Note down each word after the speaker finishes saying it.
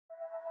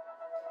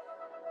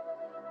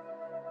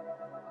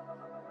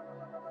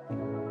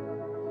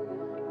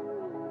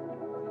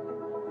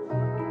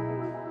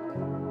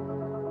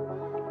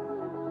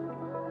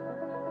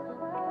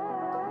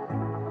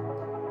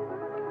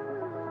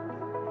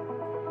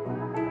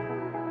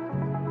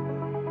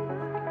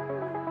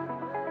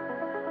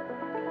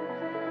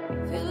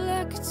Feel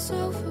like it's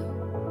over,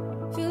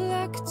 feel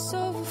like it's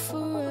over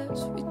for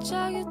us. Reach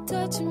out, you're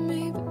touching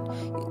me, but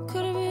you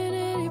could have been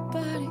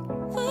anybody.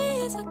 For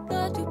years I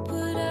thought you,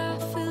 but I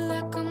feel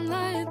like I'm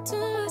lying to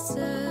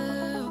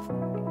myself,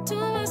 to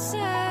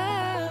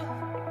myself.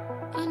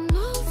 I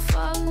know I'm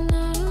falling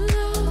out of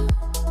love,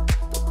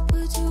 but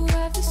would you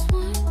have this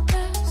one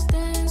last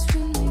dance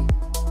with me?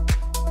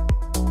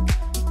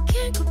 You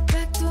can't go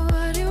back to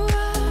what it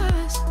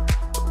was,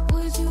 but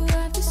would you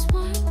have this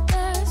one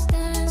last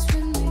dance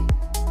with me?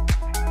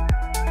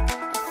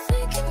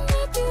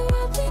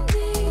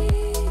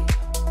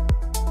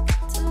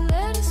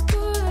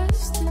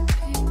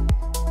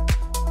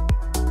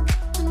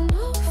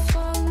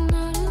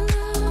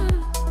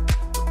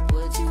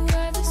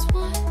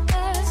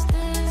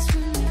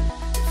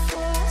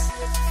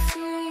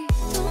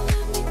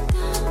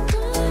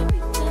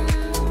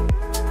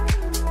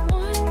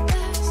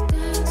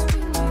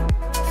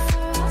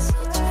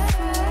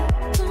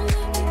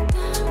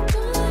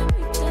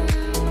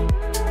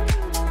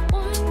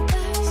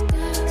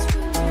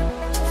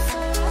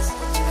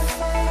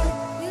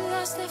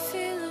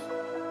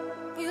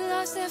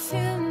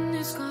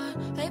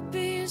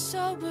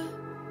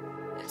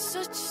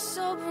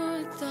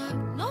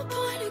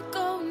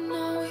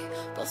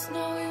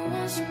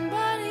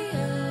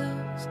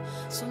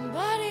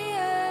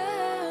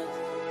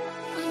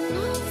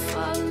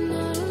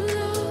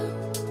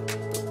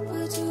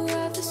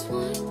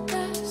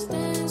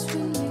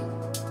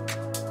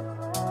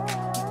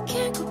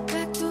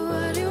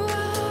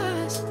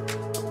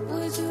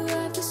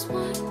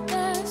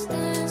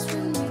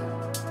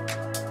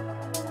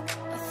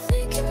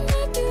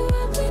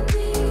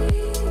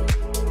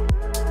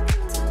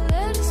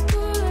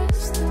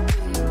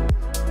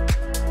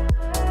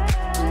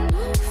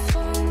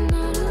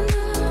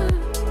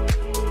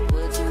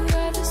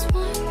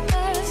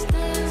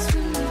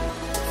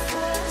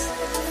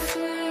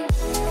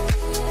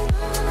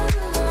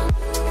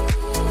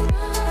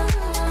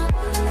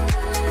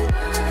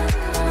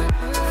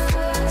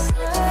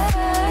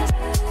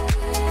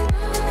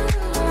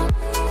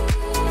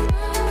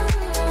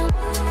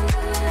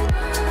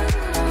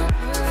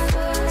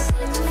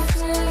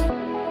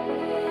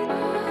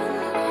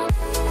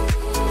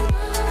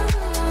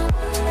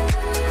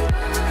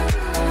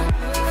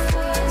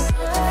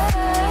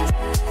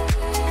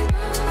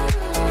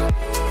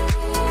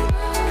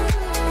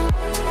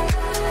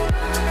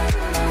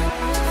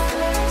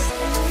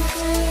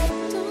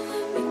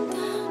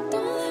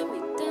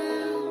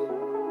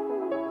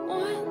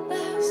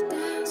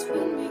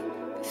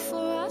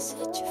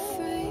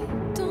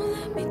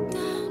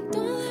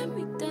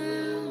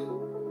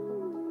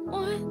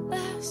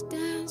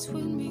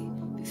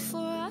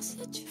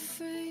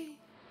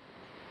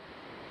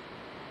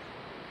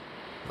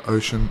 The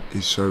ocean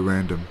is so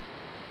random,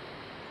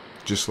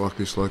 just like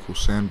this local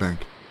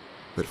sandbank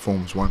that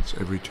forms once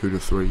every 2 to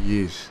 3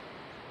 years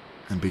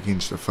and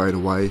begins to fade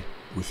away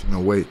within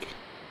a week.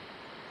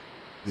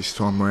 This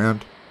time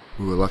round,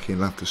 we were lucky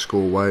enough to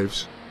score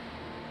waves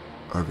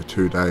over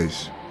 2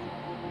 days.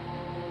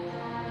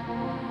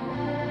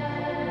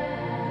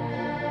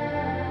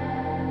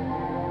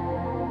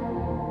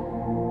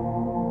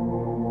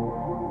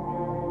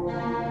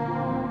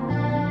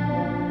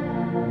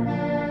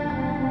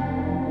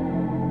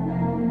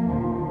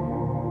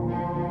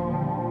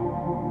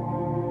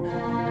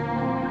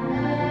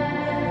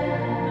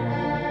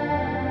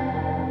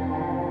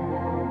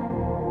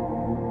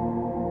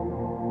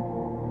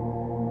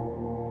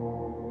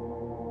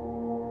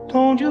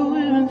 Don't you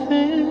even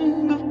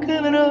think of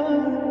giving up?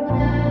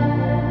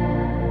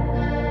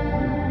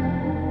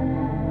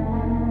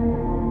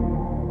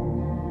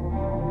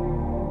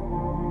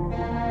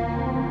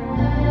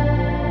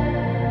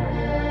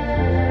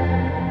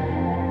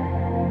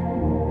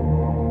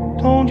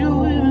 Don't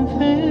you even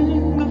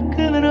think of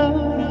giving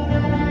up?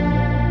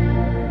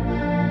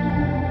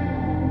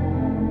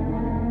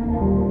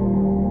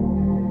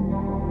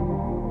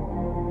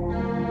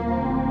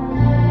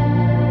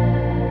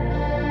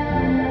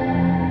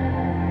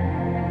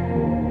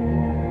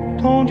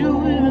 Don't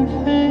you even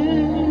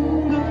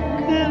think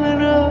of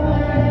giving up?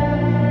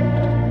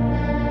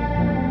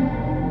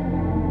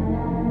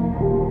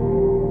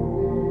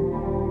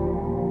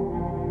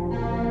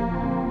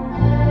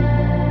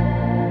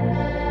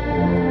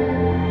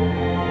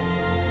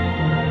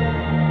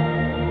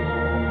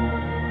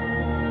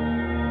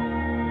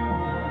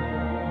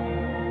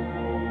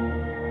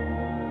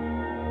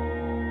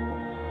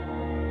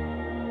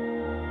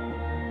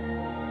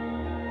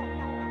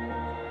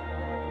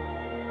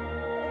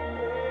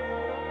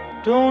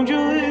 Don't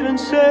you even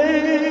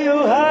say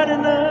you're hard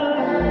enough.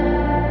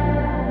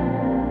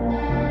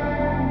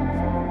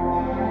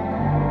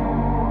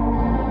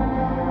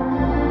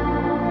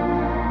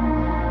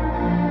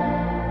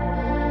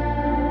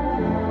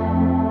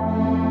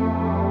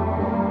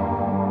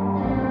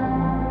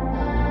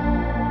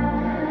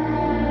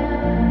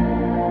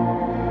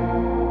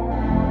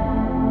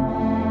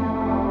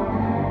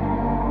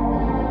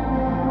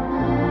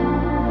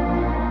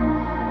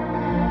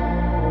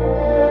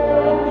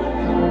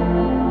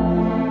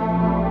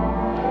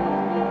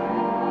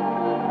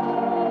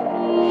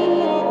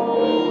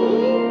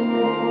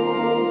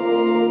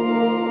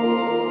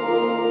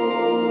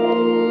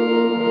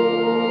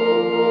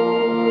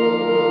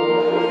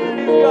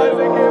 guys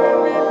are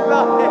giving me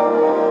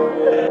life.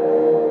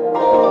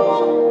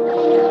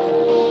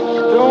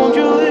 Don't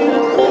you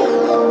even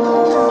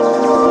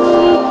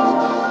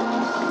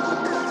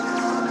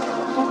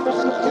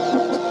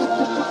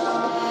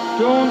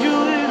Don't you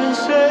even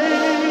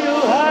say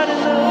you're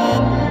hiding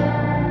love.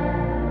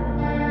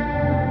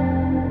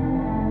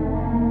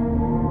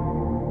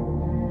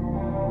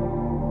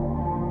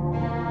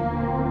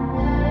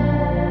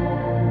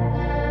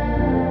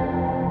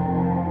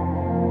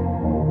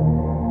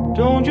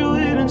 Don't you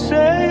even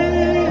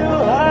say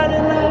you're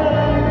hiding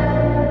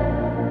love.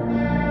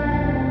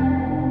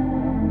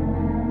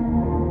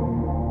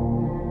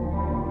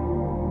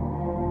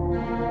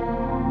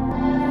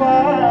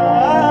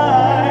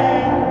 Why?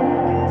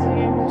 'Cause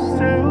you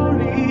still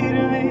need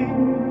me.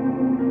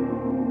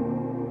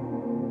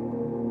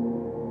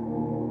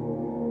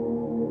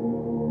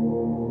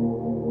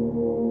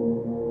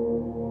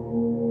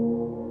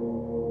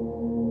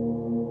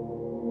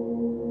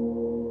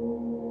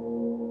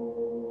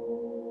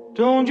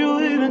 Don't you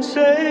even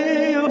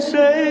say, oh,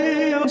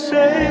 say, oh,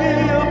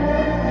 say, oh.